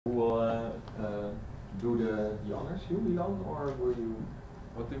do the honors, you Milan, or will you?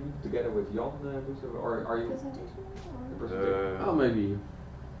 What do you together with Jan, or are you? Presentation? The presentation? Oh, maybe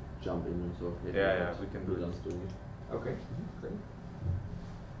jump in and so. Yeah, we can do it. Okay, great.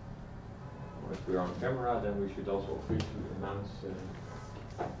 Well, if we're on camera, then we should also officially announce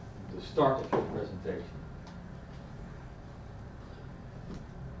the start of your presentation.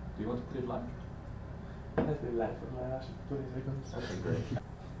 Do you want to put it live? Let's do live for the last 20 seconds. Okay, great.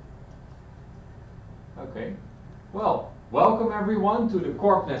 Okay. Well, welcome everyone to the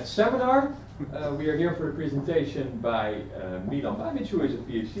CorpNet seminar. We are here for the presentation by MIlan Babic, who is a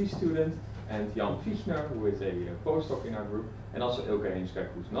PhD student, and Jan Fichtner, who is a postdoc in our group, and also Ilke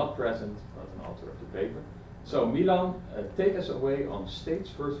Heemskerk, who's not present, but an author of the paper. So Milan, take us away on states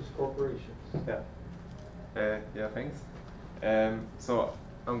versus corporations. Yeah, thanks. So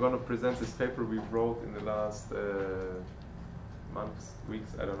I'm going to present this paper we wrote in the last months,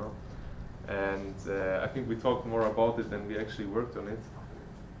 weeks, I don't know. And I think we talked more about it than we actually worked on it.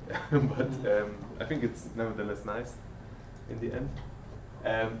 But I think it's nevertheless nice in the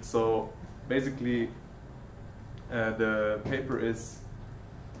end. So basically, the paper is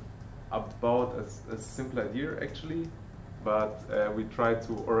about a simple idea actually, but we try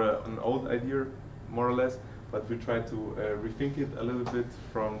to, or an old idea more or less, but we try to rethink it a little bit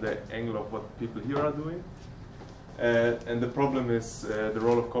from the angle of what people here are doing. And the problem is the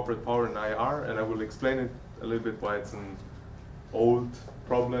role of corporate power in IR, and I will explain it a little bit why it's an old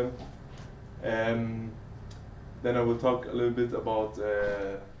problem. Then I will talk a little bit about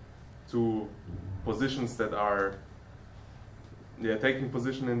two positions that are taking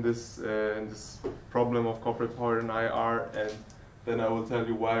position in this problem of corporate power in IR, and then I will tell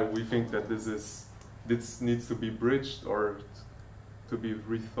you why we think that this needs to be bridged or to be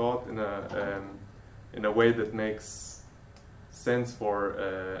rethought in a way that makes sense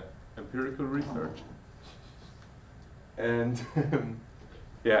for empirical research. And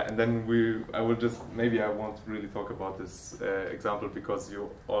and then I will just, maybe I won't really talk about this example because you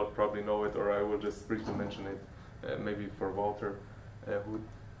all probably know it, or I will just briefly mention it, maybe for Walter, who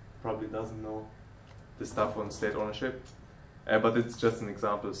probably doesn't know the stuff on state ownership. But it's just an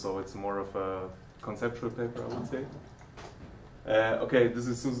example, so it's more of a conceptual paper, I would say. Okay, this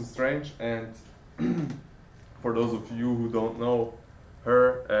is Susan Strange, and for those of you who don't know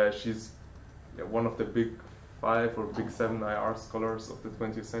her, she's one of the big 5 or big 7 IR scholars of the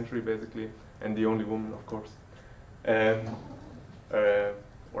 20th century, basically, and the only woman, of course,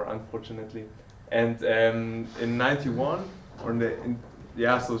 or unfortunately. And in '91, or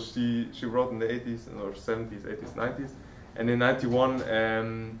so she wrote in the 80s or 70s, 80s, 90s, and in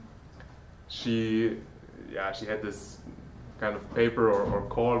 '91 she had this kind of paper or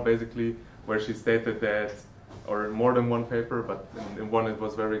call basically, where she stated that, or more than one paper, but in one it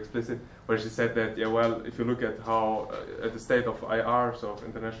was very explicit, where she said that, if you look at how, at the state of IR, so of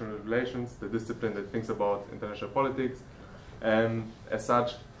international relations, the discipline that thinks about international politics, as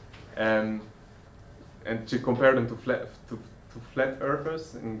such, and she compared them to flat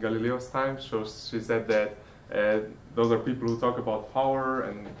earthers in Galileo's time. So she said that those are people who talk about power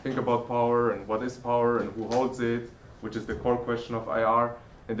and think about power and what is power and who holds it, which is the core question of IR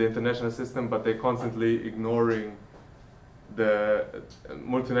in the international system, but they're constantly ignoring the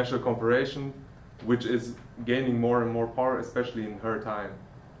multinational corporation, which is gaining more and more power, especially in her time.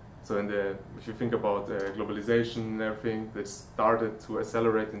 So if you think about globalization and everything that started to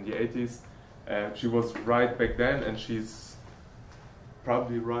accelerate in the 80s, she was right back then, and she's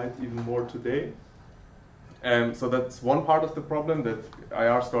probably right even more today. So that's one part of the problem, that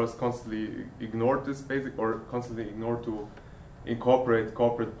IR scholars constantly ignored this constantly ignored to incorporate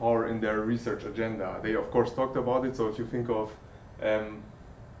corporate power in their research agenda. They of course talked about it, so if you think of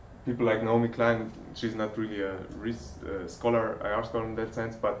people like Naomi Klein, she's not really a IR scholar in that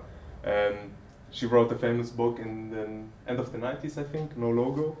sense, but she wrote a famous book in the end of the 90s, I think, No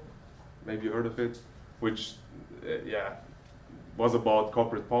Logo, maybe you heard of it, which was about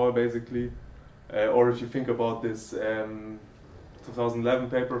corporate power basically. Or if you think about this 2011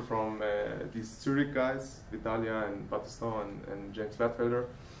 paper from these Zurich guys, Vitalia and Battiston and James Wadfelder,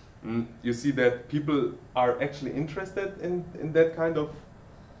 you see that people are actually interested in that kind of,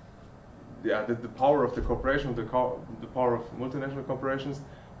 the power of the corporation, the power of multinational corporations,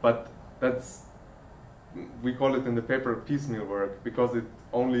 but we call it in the paper piecemeal work, because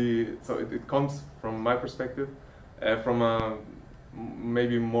it comes from my perspective, from a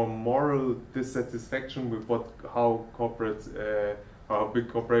maybe more moral dissatisfaction with how big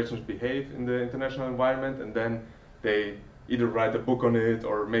corporations behave in the international environment, and then they either write a book on it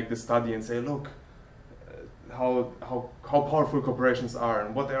or make the study and say, look, how powerful corporations are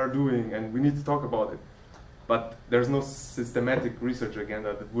and what they are doing, and we need to talk about it. But there's no systematic research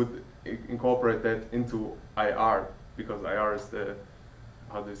agenda that would incorporate that into IR, because IR is the,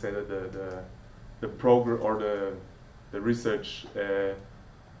 how do you say that, the program or the research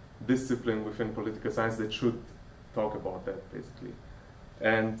discipline within political science that should talk about that, basically.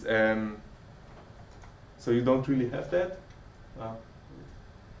 And so you don't really have that.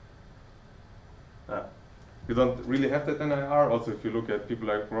 You don't really have that in IR. Also, if you look at people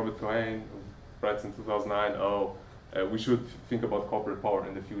like Robert Cohen, who writes in 2009, we should think about corporate power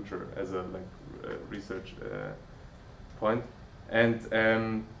in the future as a research point. And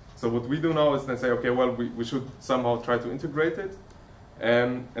so what we do now is then say, okay, well, we should somehow try to integrate it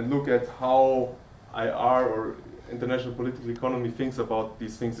and look at how IR or international political economy thinks about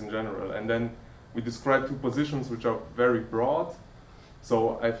these things in general. And then we describe two positions which are very broad.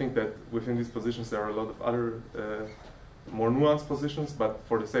 So I think that within these positions there are a lot of other more nuanced positions, but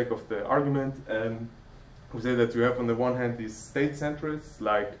for the sake of the argument, we say that you have on the one hand these state centrists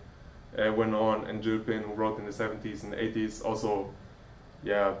like Wenon and Gilpin, who wrote in the 70s and 80s, also,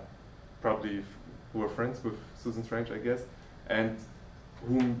 yeah, probably who were friends with Susan Strange, I guess, and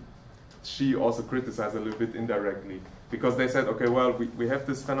whom she also criticized a little bit indirectly, because they said, okay, well, we have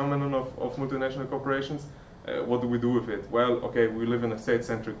this phenomenon of multinational corporations. What do we do with it? Well, okay, we live in a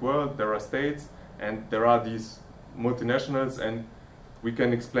state-centric world. There are states, and there are these multinationals, and we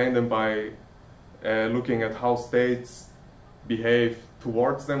can explain them by looking at how states behave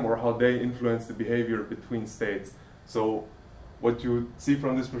towards them or how they influence the behavior between states. So what you see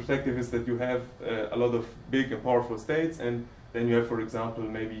from this perspective is that you have a lot of big and powerful states, and then you have, for example,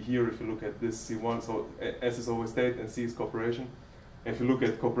 maybe here, if you look at this C1, so S is always state and C is corporation. If you look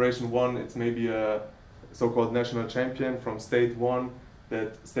at corporation 1, it's maybe a so-called national champion from state 1,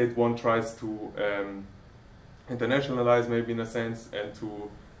 that state 1 tries to internationalize, maybe in a sense, and to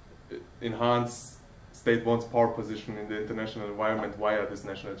enhance state 1's power position in the international environment via this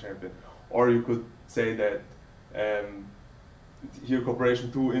national champion. Or you could say that here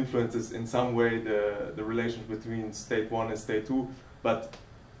corporation 2 influences in some way the relations between state 1 and state 2, but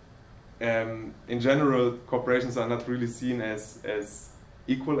in general corporations are not really seen as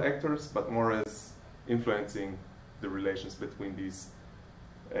equal actors, but more as influencing the relations between these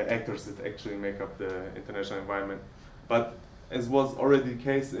actors that actually make up the international environment. But as was already the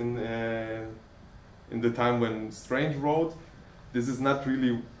case in the time when Strange wrote, this doesn't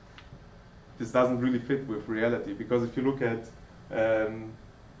really fit with reality, because if you look at and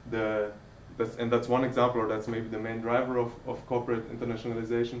that's one example, or that's maybe the main driver of corporate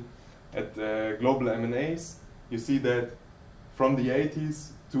internationalization, at global M&As, you see that from the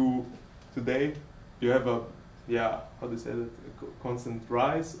 80s to today, you have a, how do you say that, a constant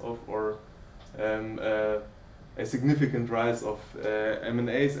rise of, or a significant rise of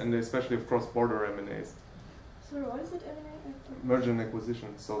M&As, and especially of cross-border M&As. So what is it, M&A? Merger and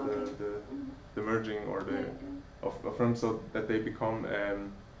acquisition, so okay. the merging or the of firms, so that they become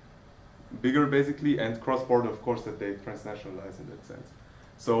bigger basically, and cross-border, of course, that they transnationalize in that sense.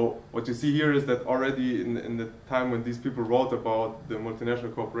 So what you see here is that already in the time when these people wrote about the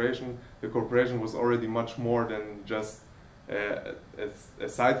multinational corporation, the corporation was already much more than just a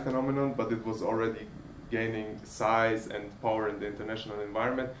side phenomenon, but it was already gaining size and power in the international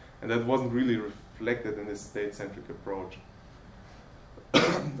environment, and that wasn't really reflected in this state-centric approach.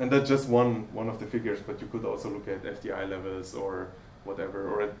 And that's just one of the figures, but you could also look at FDI levels or whatever,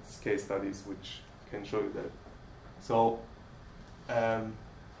 or at case studies which can show you that. So,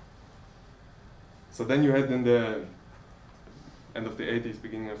 so then you had in the end of the 80s,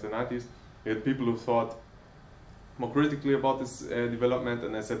 beginning of the 90s, you had people who thought more critically about this development,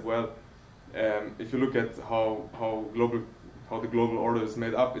 and I said, well, if you look at how the global order is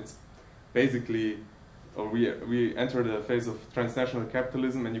made up, it's basically, or we entered a phase of transnational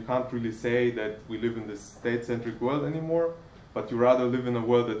capitalism, and you can't really say that we live in this state-centric world anymore, but you rather live in a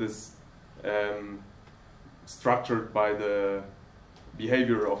world that is structured by the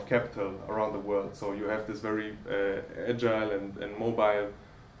behavior of capital around the world. So you have this very agile and mobile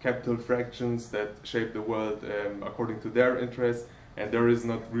capital fractions that shape the world according to their interests, and there is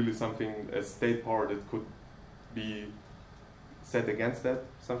not really something as state power that could be set against that,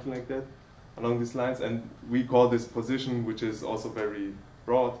 something like that, along these lines. And we call this position, which is also very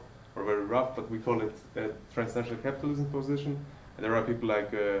broad or very rough, but we call it a transnational capitalism position. And there are people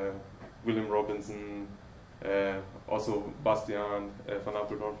like William Robinson, also Bastian van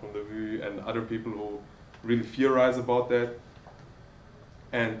Apeldoorn from the VU, and other people who really theorize about that.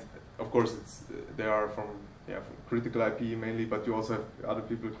 And of course, they are from critical IP mainly, but you also have other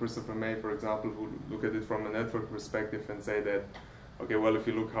people, Christopher May, for example, who look at it from a network perspective and say that, okay, well, if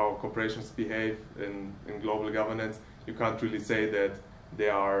you look how corporations behave in global governance, you can't really say that they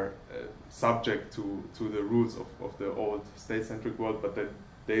are subject to the rules of the old state-centric world, but that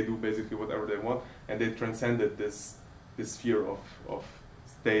they do basically whatever they want, and they transcended this sphere of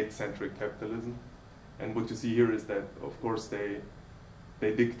state-centric capitalism. And what you see here is that, of course, they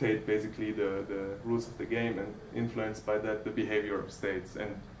dictate basically the rules of the game, and influenced by that the behavior of states.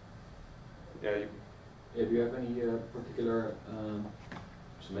 And yeah, do you have any particular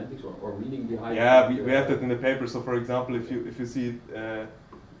semantics or meaning behind? Yeah, we have that in the paper. So, for example, if you see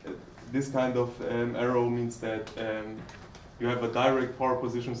this kind of arrow means that you have a direct power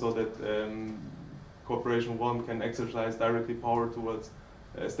position, so that corporation 1 can exercise directly power towards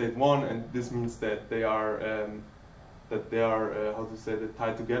state 1, and this means that they are how to say that,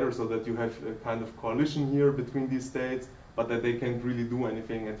 tied together, so that you have a kind of coalition here between these states, but that they can't really do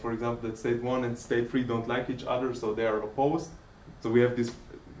anything. And for example, that state 1 and state 3 don't like each other, so they are opposed. So we have this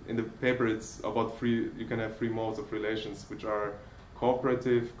in the paper. It's about you can have 3 modes of relations, which are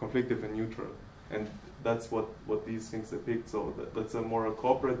cooperative, conflictive, and neutral. And that's what these things depict. So that's a more a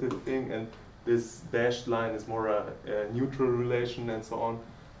cooperative thing, and this dashed line is more a neutral relation, and so on.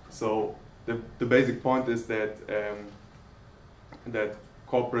 So the basic point is that that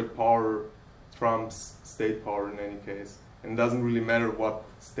corporate power trumps state power in any case, and it doesn't really matter what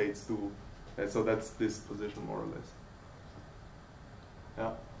states do. And so that's this position, more or less.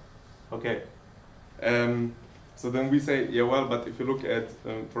 Yeah. Okay. So then we say, yeah, well, but if you look at,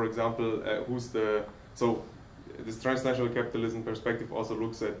 for example, so this transnational capitalism perspective also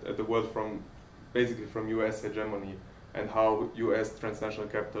looks at the world basically from US hegemony, and how US transnational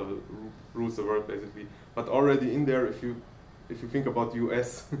capital rules the world, basically. But already in there, if you think about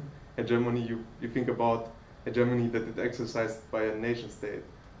US hegemony, you think about hegemony that is exercised by a nation state.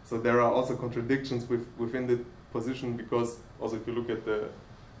 So there are also contradictions within the position, because also if you look at the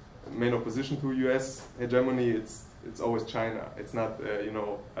main opposition to US hegemony, it's always China. It's not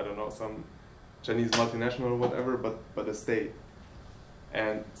I don't know, some Chinese multinational or whatever, but a state.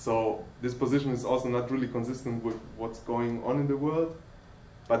 And so this position is also not really consistent with what's going on in the world,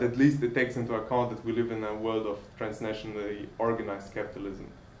 but at least it takes into account that we live in a world of transnationally organized capitalism.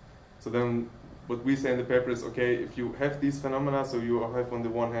 So then what we say in the paper is, okay, if you have these phenomena, so you have on the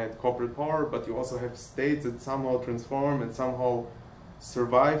one hand corporate power, but you also have states that somehow transform and somehow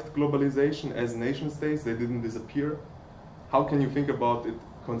survived globalization as nation states, they didn't disappear. How can you think about it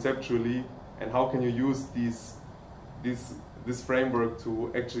conceptually, and how can you use this framework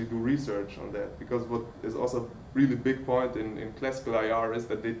to actually do research on that? Because what is also a really big point in classical IR is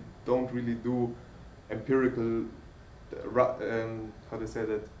that they don't really do empirical, how to say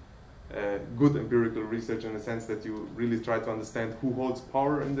that, good empirical research, in the sense that you really try to understand who holds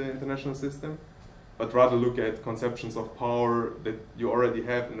power in the international system, but rather look at conceptions of power that you already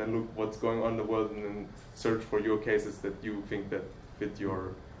have, and then look what's going on in the world, and then search for your cases that you think that fit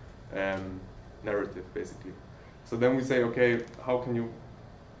your narrative, basically. So then we say, okay, how can you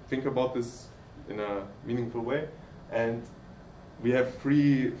think about this in a meaningful way? And we have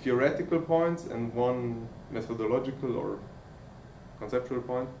 3 theoretical points and 1 methodological or conceptual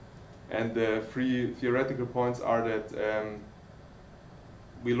point. And the 3 theoretical points are that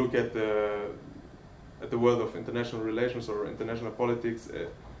we look at the world of international relations or international politics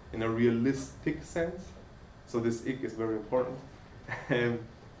in a realistic sense. So this "ik" is very important.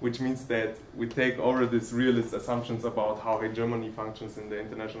 Which means that we take over these realist assumptions about how hegemony functions in the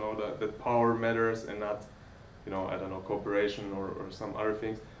international order, that power matters and not, I don't know, cooperation or some other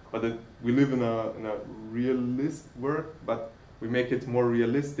things, but that we live in a realist world, but we make it more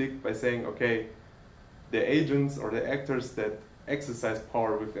realistic by saying, okay, the agents or the actors that exercise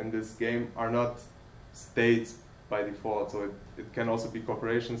power within this game are not states by default. So it can also be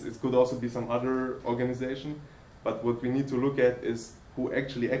corporations, it could also be some other organization, but what we need to look at is who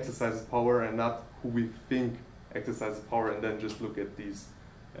actually exercises power, and not who we think exercises power, and then just look at these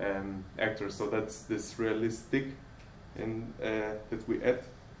actors. So that's this realistic that we add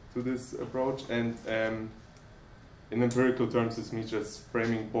to this approach. And in empirical terms, this means just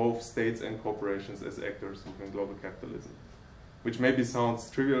framing both states and corporations as actors within global capitalism, which maybe sounds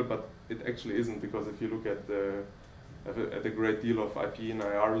trivial, but it actually isn't, because if you look at a great deal of IP and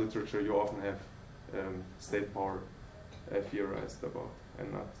IR literature, you often have state power theorized about,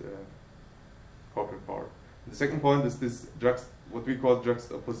 and not corporate power. The second point is this what we call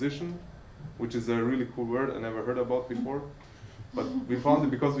juxtaposition, which is a really cool word I never heard about before. But we found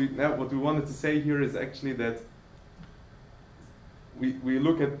it because what we wanted to say here is actually that we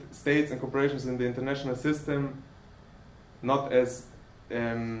look at states and corporations in the international system not as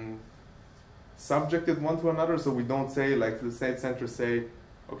subjected one to another, so we don't say, like the state centers say,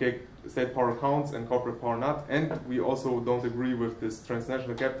 okay, state power counts and corporate power not, and we also don't agree with this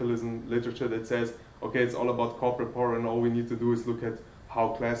transnational capitalism literature that says, okay, it's all about corporate power and all we need to do is look at how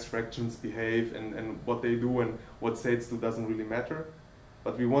class fractions behave and what they do and what states do doesn't really matter.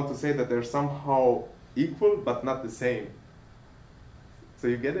 But we want to say that they're somehow equal but not the same. So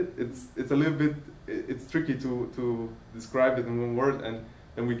you get it? It's a little bit, it's tricky to describe it in one word, and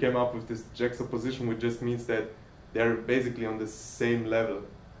then we came up with this juxtaposition, which just means that they're basically on the same level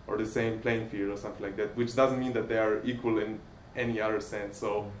or the same playing field or something like that, which doesn't mean that they are equal in any other sense.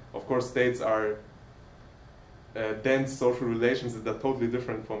 So of course states are dense social relations that are totally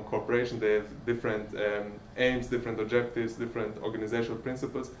different from corporations. They have different aims, different objectives, different organizational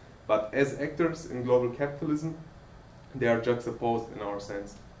principles, but as actors in global capitalism, they are juxtaposed in our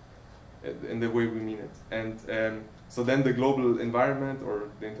sense, in the way we mean it. And so then the global environment or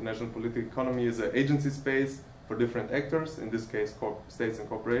the international political economy is an agency space for different actors, in this case states and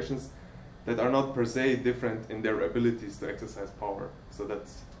corporations, that are not per se different in their abilities to exercise power. So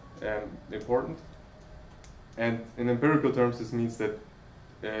that's important. And in empirical terms, this means that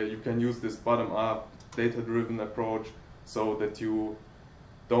you can use this bottom-up, data-driven approach so that you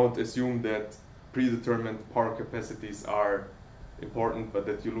don't assume that predetermined power capacities are important, but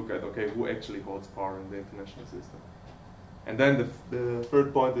that you look at, okay, who actually holds power in the international system. And then the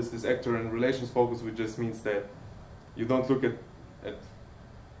third point is this actor and relations focus, which just means that you don't look at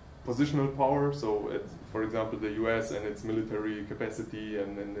positional power, so for example, the US and its military capacity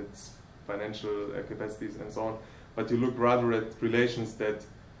and its financial capacities and so on, but you look rather at relations that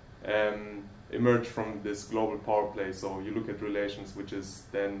emerge from this global power play. So you look at relations which is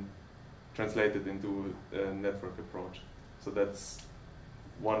then translated into a network approach. So that's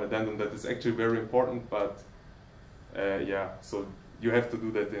one addendum that is actually very important, but yeah, so you have to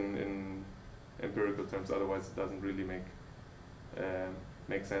do that in empirical terms, otherwise it doesn't really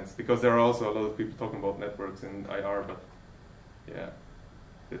make sense. Because there are also a lot of people talking about networks in IR, but yeah,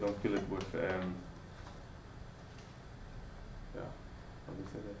 they don't fill it with yeah, how do you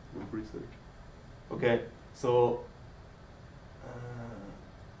say that? With research. Okay, so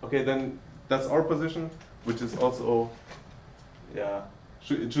okay, then that's our position, which is also, yeah,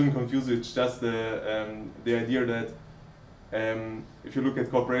 it shouldn't confuse you. It's just the idea that if you look at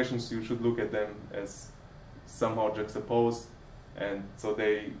corporations, you should look at them as somehow juxtaposed, and so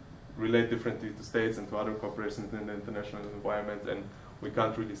they relate differently to states and to other corporations in the international environment, and we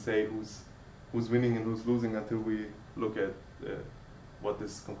can't really say who's winning and who's losing until we look at what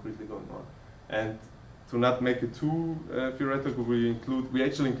is concretely going on. And to not make it too theoretical, we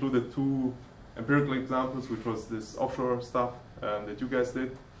actually included two empirical examples, which was this offshore stuff that you guys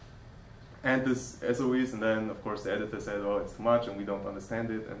did, and this SOEs, and then of course the editor said, oh, it's too much and we don't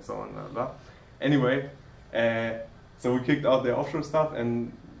understand it, and so on, blah, blah. Anyway, so we kicked out the offshore stuff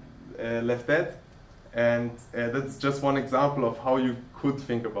and left that, and that's just one example of how you could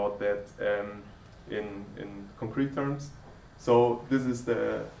think about that in concrete terms. So this is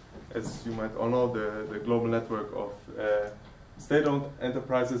the, as you might all know, the global network of state-owned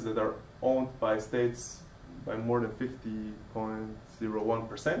enterprises that are owned by states by more than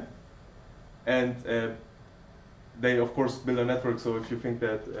 50.01%. And they, of course, build a network. So if you think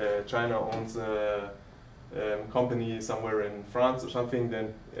that China owns a company somewhere in France or something,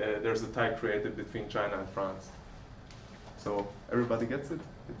 then there's a tie created between China and France. So everybody gets it.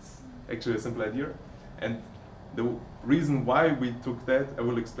 It's actually a simple idea. And the reason why we took that, I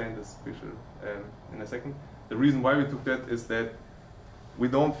will explain this picture in a second. The reason why we took that is that we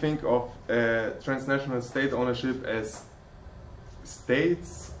don't think of transnational state ownership as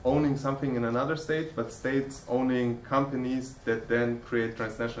states owning something in another state, but states owning companies that then create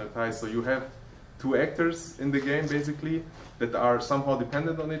transnational ties. So you have two actors in the game, basically, that are somehow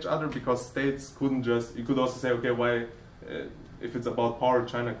dependent on each other, because states couldn't just, you could also say, okay, why, if it's about power,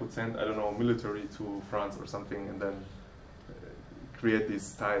 China could send, I don't know, military to France or something, and then create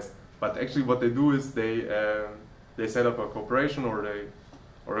these ties. But actually what they do is they set up a corporation, or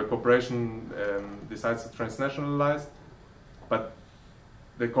a corporation decides to transnationalize, but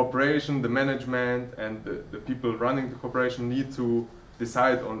the corporation, the management, and the people running the corporation need to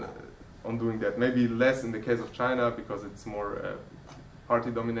decide on doing that. Maybe less in the case of China, because it's more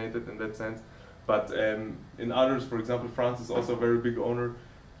party dominated in that sense. But in others, for example, France is also a very big owner.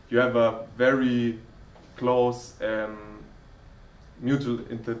 You have a very close mutual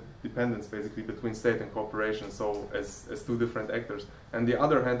interdependence basically between state and corporation, so as two different actors. And the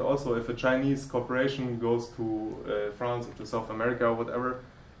other hand, also, if a Chinese corporation goes to France or to South America or whatever,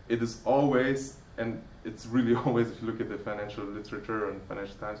 it is always, and it's really always, if you look at the financial literature and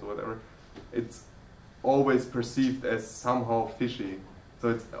Financial Times or whatever, it's always perceived as somehow fishy. So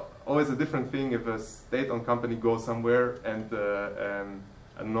it's always a different thing if a state-owned company goes somewhere and a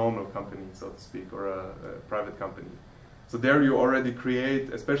normal company, so to speak, or a private company. So there you already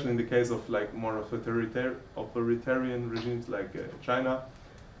create, especially in the case of like more authoritarian regimes like China,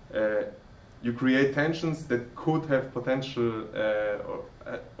 you create tensions that could have potential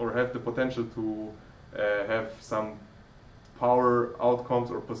or have the potential to have some power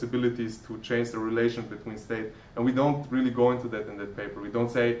outcomes or possibilities to change the relation between state. And we don't really go into that in that paper. We don't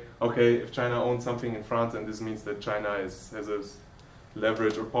say, okay, if China owns something in France, and this means that China has a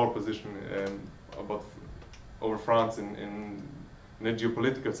leverage or power position over France in a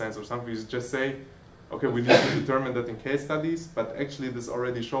geopolitical sense or something. You just say, okay, we need to determine that in case studies, but actually this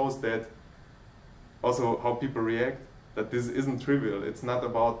already shows that also how people react, that this isn't trivial. It's not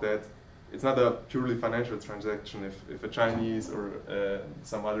about that. It's not a purely financial transaction if a Chinese or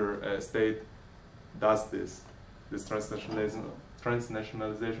some other state does this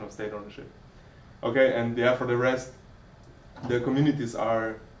transnationalization of state ownership. Okay, and yeah, for the rest, the communities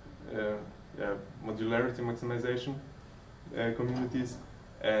are modularity maximization communities.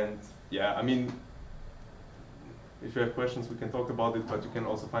 And yeah, I mean, if you have questions, we can talk about it, but you can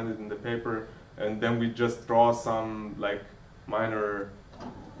also find it in the paper. And then we just draw some like minor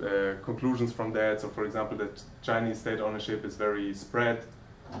conclusions from that. So for example, that Chinese state ownership is very spread,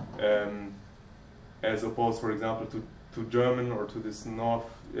 as opposed, for example, to German or to this North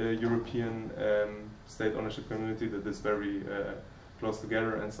European state ownership community that is very close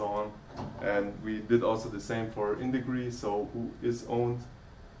together and so on. And we did also the same for in degree, so who is owned,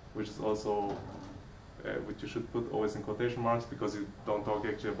 which is also which you should put always in quotation marks because you don't talk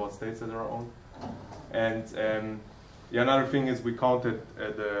actually about states that are owned. And yeah, another thing is we counted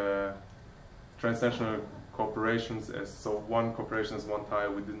the transnational corporations as, so one corporation is one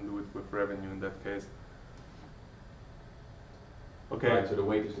tile. We didn't do it with revenue in that case. Okay. Right, so the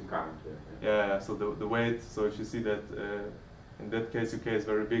weight is the count. Yeah, so the weight, so if you see that in that case UK is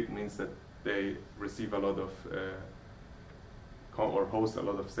very big, means that they receive a lot of or host a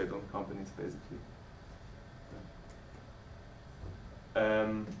lot of state-owned companies basically.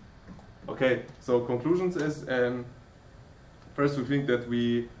 Okay, so conclusions is first we think that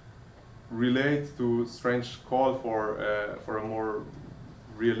we relate to strange call for a more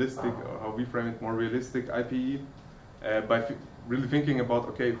realistic, or how we frame it, more realistic IPE by really thinking about,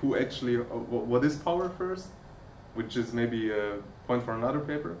 okay, who actually, what is power first, which is maybe a point for another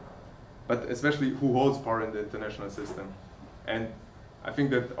paper, but especially who holds power in the international system. And I think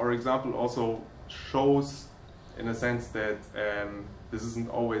that our example also shows, in a sense, that this isn't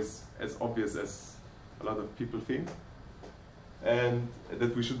always as obvious as a lot of people think, and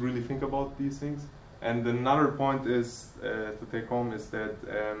that we should really think about these things. And another point is to take home is that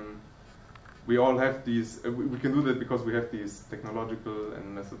we all have these, we can do that because we have these technological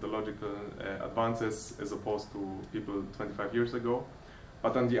and methodological advances as opposed to people 25 years ago.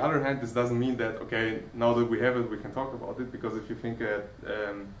 But on the other hand, this doesn't mean that, okay, now that we have it, we can talk about it, because if you think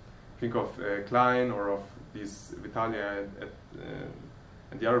of Klein or of these Vitalia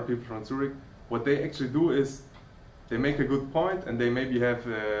and the other people from Zurich, what they actually do is they make a good point, and they maybe have,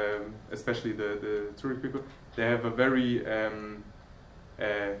 especially the Zurich people, they have a very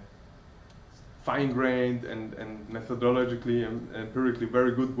fine-grained and methodologically and empirically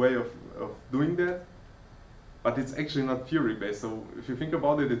very good way of doing that, but it's actually not theory-based. So if you think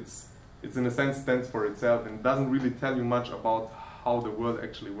about it, it's in a sense stands for itself and doesn't really tell you much about how the world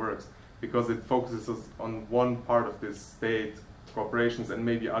actually works, because it focuses on one part of this state, corporations, and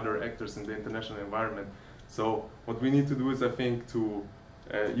maybe other actors in the international environment. So what we need to do is, I think, to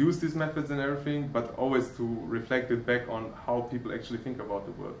use these methods and everything, but always to reflect it back on how people actually think about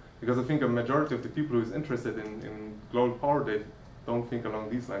the world. Because I think a majority of the people who is interested in global power, they don't think along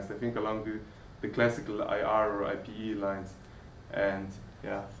these lines. They think along the classical IR or IPE lines. And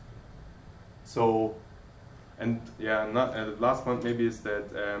yeah. So, and yeah, the last point maybe is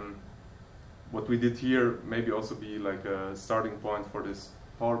that what we did here maybe also be like a starting point for this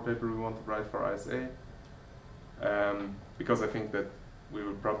power paper we want to write for ISA. Because I think that we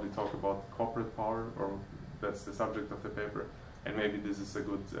will probably talk about corporate power, or that's the subject of the paper, and maybe this is a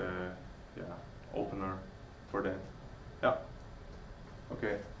good opener for that. Yeah.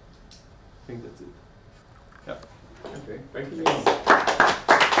 Okay. I think that's it. Yeah. Okay. Thank you.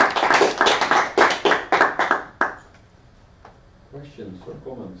 questions or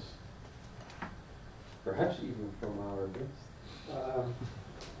comments? Perhaps even from our guests.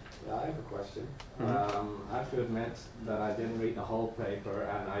 Yeah, I have a question. I have to admit that I didn't read the whole paper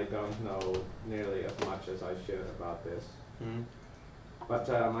and I don't know nearly as much as I should about this. But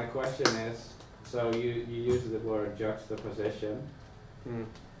my question is, so you use the word juxtaposition,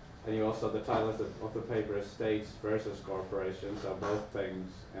 and you also, the title of the paper is States versus Corporations, so both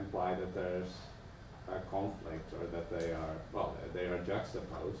things imply that there's a conflict, or that they are, well, they are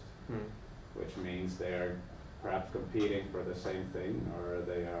juxtaposed, which means they are perhaps competing for the same thing, or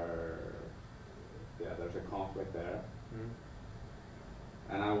they are, yeah, there's a conflict there.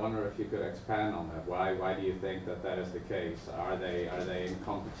 And I wonder if you could expand on that. Why do you think that that is the case? Are they in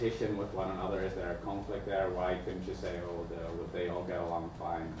competition with one another? Is there a conflict there? Why couldn't you say, oh, would they all get along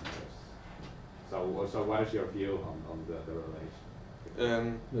fine? So what is your view on the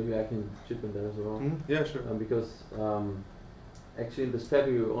relation? Maybe I can chip in there as well. Yeah, sure. Because actually in this paper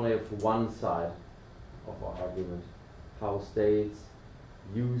you only have one side of our argument, how states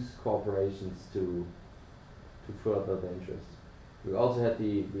use corporations to further their interests. We also had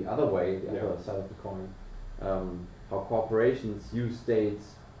the other way, the other side of the coin, how corporations use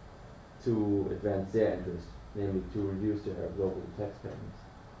states to advance their interests, namely to reduce their global tax payments.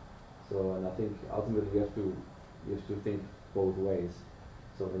 So, and I think ultimately you have to think both ways.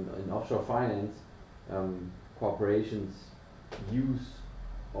 So in offshore finance, corporations use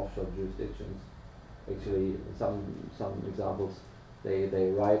offshore jurisdictions. Actually, some examples,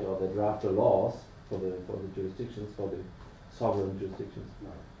 they write or they draft the laws for the jurisdictions, for the sovereign jurisdictions,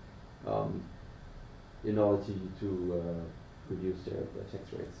 in order to reduce their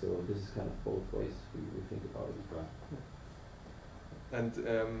tax rates. So this is kind of both ways we think about it. And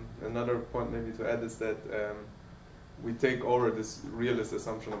another point maybe to add is that we take over this realist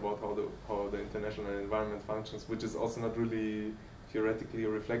assumption about how the international environment functions, which is also not really theoretically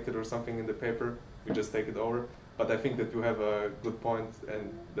reflected or something in the paper. We just take it over. But I think that you have a good point,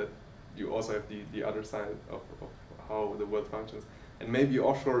 and that you also have the other side of how the world functions. And maybe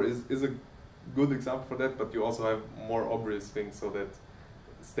offshore is a good example for that, but you also have more obvious things, so that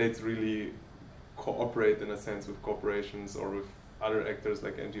states really cooperate in a sense with corporations or with other actors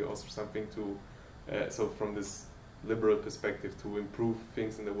like NGOs or something to, so from this liberal perspective, to improve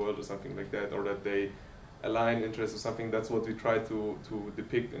things in the world or something like that, or that they align interests or something. That's what we try to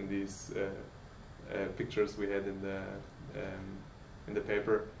depict in these pictures we had in the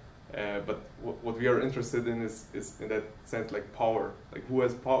paper. But what we are interested in is in that sense, like power, like who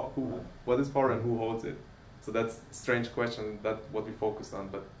has power, what is power and who holds it. So that's a strange question. That's what we focused on.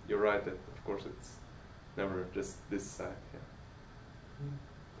 But you're right that of course it's never just this side. Yeah.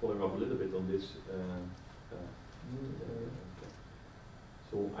 Following up a little bit on this,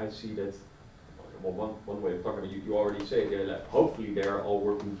 so I see that. Well, one way of talking about you already say they're like, hopefully they're all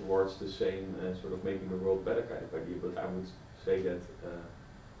working towards the same sort of making the world better kind of idea. But I would say that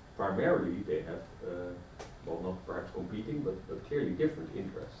primarily they have, well, not perhaps competing, but clearly different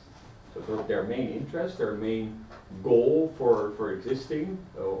interests. So sort of their main interest, their main goal for existing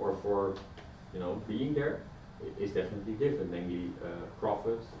or for being there is definitely different. Namely,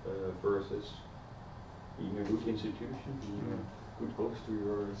 profit versus being a good institution, being a good host to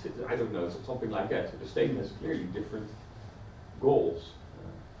your citizens. I don't know, so something like that. So the state has clearly different goals.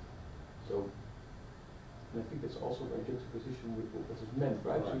 So I think that's also a juxtaposition with what is meant,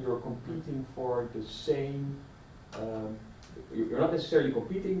 right? So you're competing for the same. You're not necessarily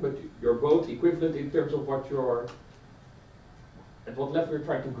competing, but you're both equivalent in terms of what you're. At what level you're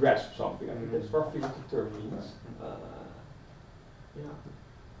trying to grasp something. I think that's roughly what the term means. Yeah.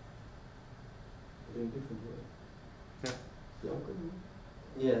 In a different way.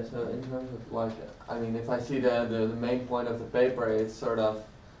 Yeah, so in terms of like, I mean, if I see the main point of the paper, it's sort of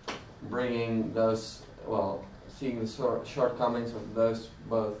bringing those, well, seeing the shortcomings of those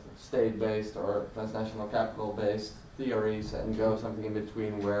both state-based or transnational capital-based theories and go something in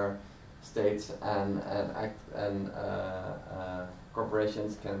between where states and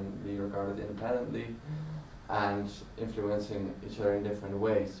corporations can be regarded independently and influencing each other in different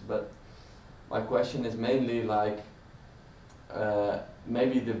ways. But my question is mainly like,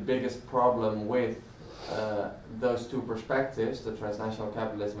 maybe the biggest problem with those two perspectives, the transnational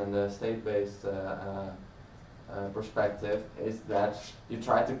capitalism and the state-based perspective, is that you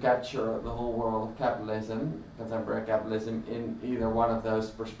try to capture the whole world of capitalism, contemporary capitalism, in either one of those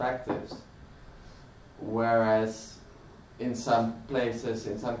perspectives. Whereas in some places,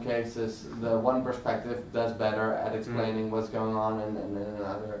 in some cases, the one perspective does better at explaining what's going on, and in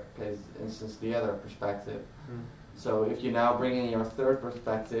other instances, the other perspective. So if you now bring in your third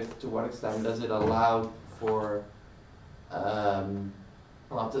perspective, to what extent does it allow for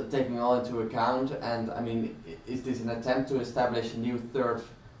well, taking all into account, and I mean, is this an attempt to establish a new third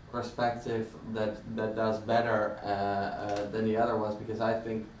perspective that does better than the other ones? Because I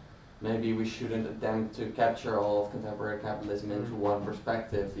think maybe we shouldn't attempt to capture all of contemporary capitalism into one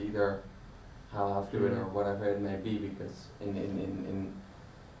perspective, either how fluid or whatever it may be, because in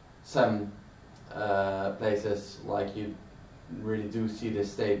some places, like, you really do see the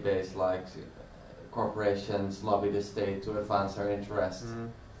state-based, like, corporations lobby the state to advance their interests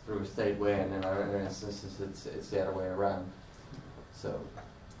through state way, and in other instances it's the other way around. So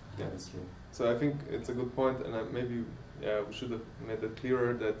Yeah. that's true. So I think it's a good point, and maybe we should have made it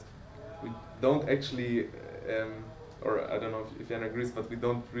clearer that we don't actually, or I don't know if Jan agrees, but we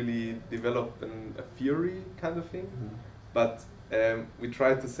don't really develop a theory kind of thing. But we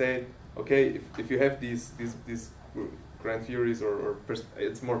try to say, okay, if you have these grand theories, or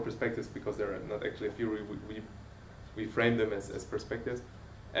it's more perspectives because they're not actually a theory, we frame them as perspectives,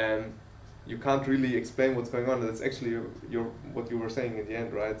 and you can't really explain what's going on. That's actually what you were saying in the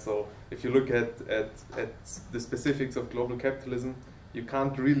end, right? So if you look at the specifics of global capitalism, you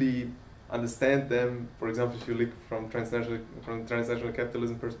can't really understand them. For example, if you look from transnational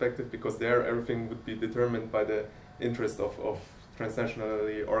capitalism perspective, because there everything would be determined by the interest of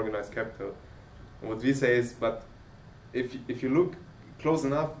transnationally organized capital. And what we say is, but if you look close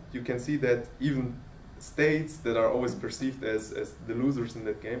enough, you can see that even states that are always perceived as the losers in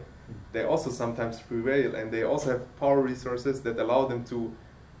that game, they also sometimes prevail, and they also have power resources that allow them to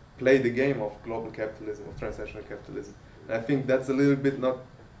play the game of global capitalism, of transnational capitalism. And I think that's a little bit not,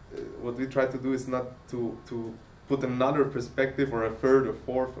 what we try to do is not to put another perspective or a third or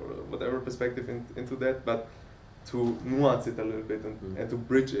fourth or whatever perspective into that, but to nuance it a little bit and to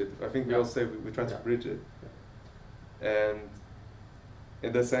bridge it. I think we all say we try to bridge it. And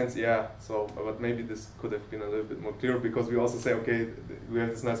in that sense, but maybe this could have been a little bit more clear, because we also say, okay, we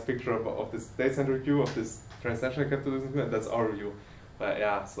have this nice picture of this state-centered view, of this transnational capitalism, and that's our view. But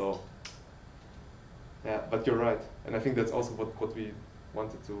but you're right. And I think that's also what we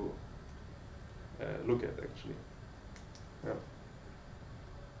wanted to look at, actually. Yeah.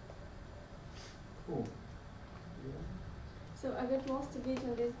 Cool. So I got lost a bit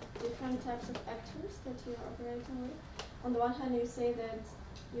in these different types of actors that you're operating with. On the one hand, you say that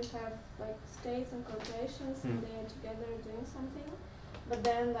you have like states and corporations and they are together doing something, but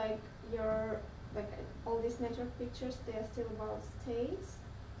then all these network pictures, they are still about states,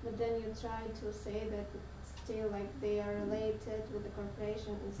 but then you try to say that it's still like they are related with the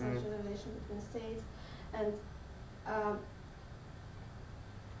corporation and such a relation between states, and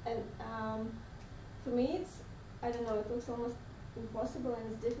for me it's, I don't know, it looks almost impossible,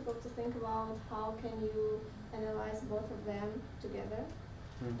 and it's difficult to think about how can you analyze both of them together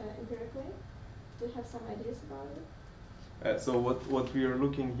empirically. Do you have some ideas about it? So what we are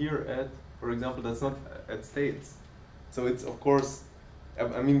looking here at, for example, that's not at states. So it's, of course,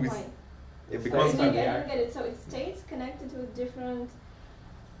 I mean, Why? because I don't get it. So it's states connected with different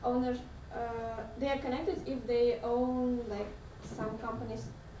owners. They are connected if they own like some companies.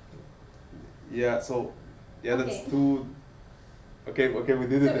 That's too. Okay, we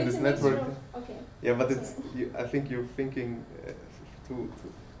did it in this network. Okay. Yeah, but it's. I think you're thinking too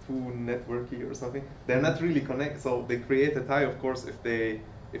networky or something. They're not really connected. So they create a tie, of course, if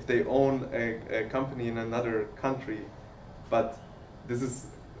they own a company in another country, but this is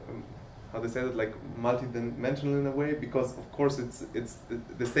how they say it, like multi-dimensional in a way, because of course it's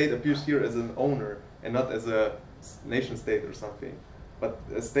the state appears here as an owner and not as a nation state or something. But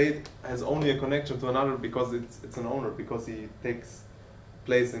a state has only a connection to another because it's an owner, because he takes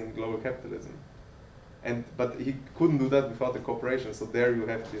place in global capitalism. But he couldn't do that without the corporation. So there you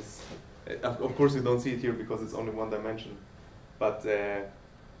have this. Of course, you don't see it here because it's only one dimension. But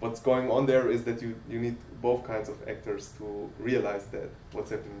what's going on there is that you need both kinds of actors to realize that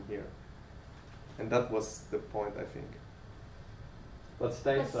what's happening here. And that was the point, I think. But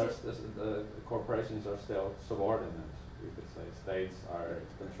corporations are still subordinate. You could say states are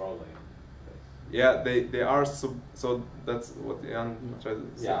controlling this. Yeah, they are so that's what Jan tried to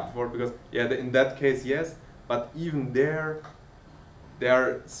say before, because in that case yes, but even there they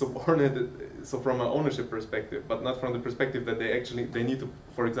are subordinated, so from an ownership perspective, but not from the perspective that they need to,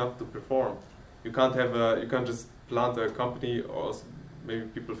 for example, to perform. You can't just plant a company, or maybe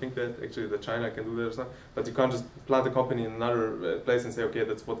people think that actually that China can do that or something, but you can't just plant a company in another place and say, okay,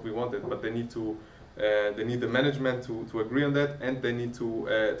 that's what we wanted, but they need the management to agree on that, and they need to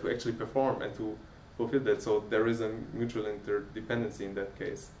actually perform and to fulfill that. So there is a mutual interdependency in that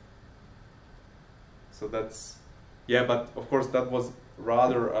case. So that's, but of course that was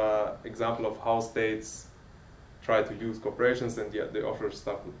rather an example of how states try to use corporations, and the other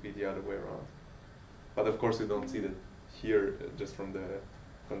stuff would be the other way around. But of course, you don't see that here just from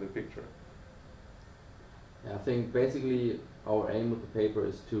the picture. Yeah, I think basically our aim with the paper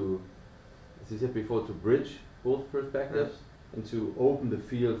is to, as you said before, to bridge both perspectives and to open the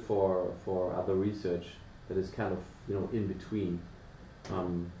field for other research that is kind of, you know, in between.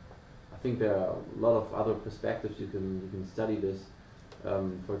 I think there are a lot of other perspectives you can study this.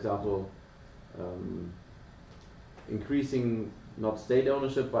 For example, increasing not state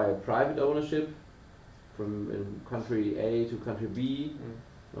ownership by private ownership from in country A to country B.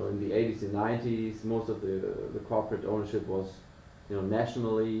 Or in the 80s and 90s, most of the corporate ownership was, you know,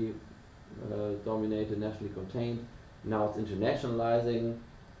 nationally dominated, nationally contained. Now it's internationalizing.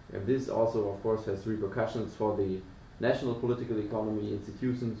 And this also, of course, has repercussions for the national political economy.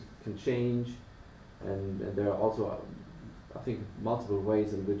 Institutions can change, and there are also, I think, multiple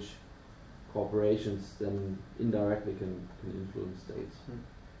ways in which corporations then indirectly can influence states.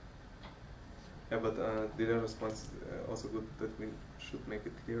 Yeah, but the other response also good that we should make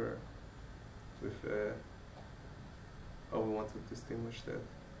it clearer with how we want to distinguish that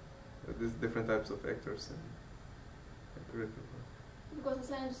these different types of actors and people. Because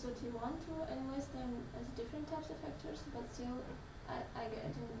as I understood, you want to analyze them as different types of actors, but still, I get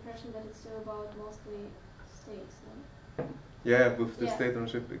an impression that it's still about mostly states, no? Yeah, with the state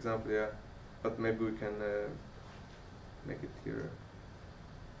ownership example, yeah. But maybe we can make it clearer.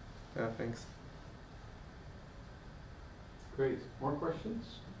 Yeah, thanks. Great. More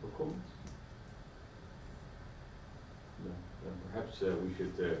questions or comments? No. Then perhaps we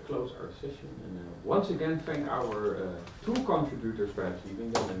should close our session and once again thank our two contributors, perhaps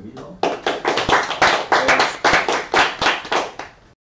leaving them, and Milan.